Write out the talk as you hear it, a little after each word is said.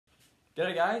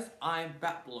G'day guys, I'm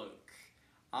Batbloke.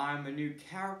 I'm a new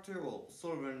character, well,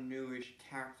 sort of a newish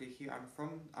character here.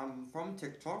 I'm from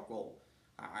TikTok. Well,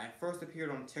 I first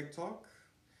appeared on TikTok,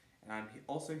 and I'm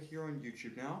also here on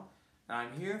YouTube now. And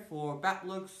I'm here for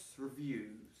Batbloke's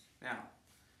reviews. Now,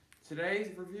 today's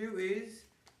review is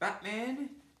Batman,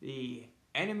 the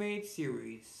animated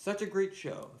series. Such a great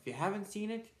show. If you haven't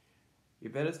seen it, you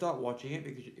better start watching it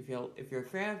because if you're a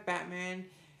fan of Batman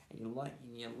and you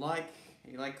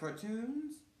like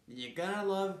cartoons, then you're gonna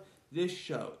love this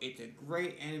show. It's a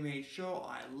great animated show.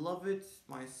 I love it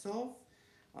myself.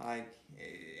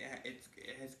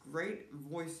 It has great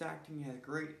voice acting. It has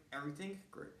great everything.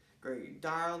 Great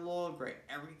dialogue. Great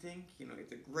everything.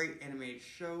 It's a great animated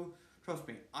show. Trust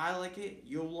me, I like it.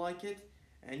 You'll like it.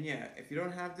 And yeah, if you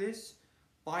don't have this,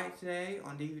 buy it today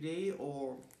on DVD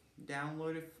or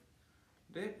download it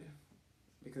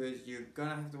because you're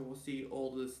gonna have to see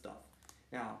all this stuff.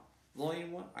 Now,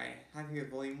 volume 1, I have here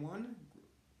volume 1,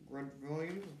 good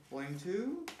volume, volume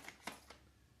 2,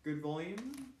 good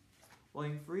volume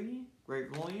 3,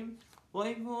 great volume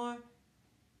 4,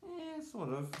 sort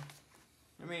of.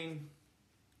 I mean,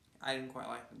 I didn't quite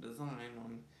like the design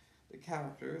on the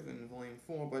characters in volume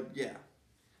 4, but yeah.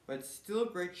 But it's still a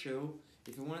great show.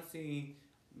 If you want to see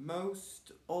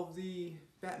most of the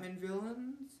Batman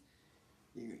villains,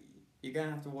 you you're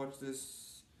gonna have to watch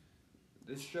this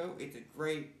show. It's a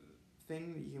great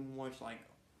thing that you can watch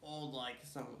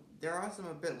some. There are some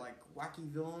a bit like wacky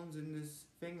villains in this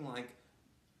thing, like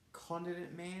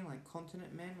Continent Man or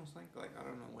something. Like I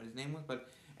don't know what his name was, but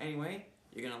anyway,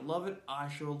 you're gonna love it. I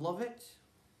sure love it.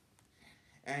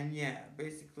 And yeah,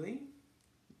 basically,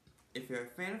 if you're a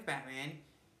fan of Batman,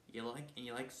 you like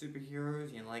superheroes,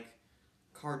 and you like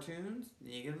cartoons,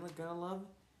 then you're gonna love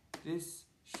this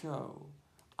show.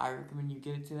 I recommend you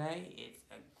get it today. It's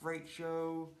a great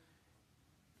show,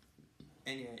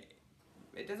 and yeah,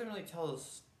 it doesn't really tell a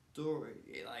story.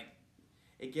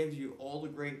 It gives you all the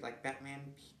great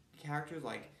Batman characters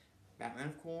like Batman,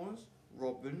 of course,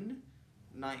 Robin,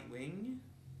 Nightwing,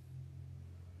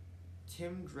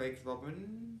 Tim Drake's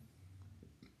Robin,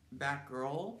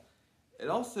 Batgirl.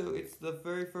 It's the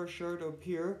very first show to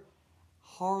appear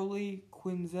Harley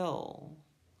Quinzel.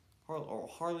 Or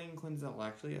Harleen Quinzel,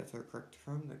 actually, that's her correct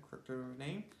term, the correct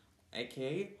name,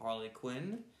 aka Harley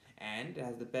Quinn, and it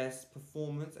has the best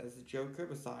performance as the Joker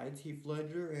besides Heath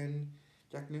Ledger and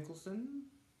Jack Nicholson.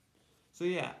 So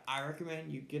yeah, I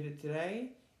recommend you get it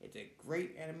today. It's a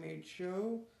great animated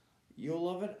show. You'll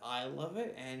love it, I love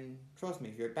it, and trust me,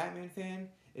 if you're a Batman fan,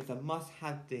 it's a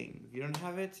must-have thing. If you don't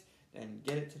have it, then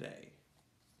get it today.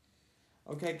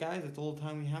 Okay, guys, that's all the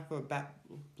time we have for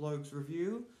Batbloke's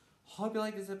review. Hope you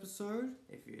liked this episode.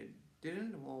 If you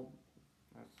didn't, well,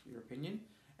 that's your opinion.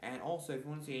 And also, if you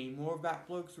want to see any more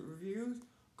Batbloke's reviews,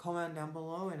 comment down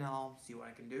below and I'll see what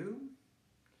I can do.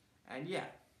 And yeah,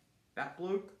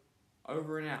 Batbloke,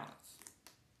 over and out.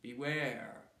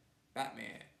 Beware,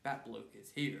 Batbloke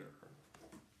is here.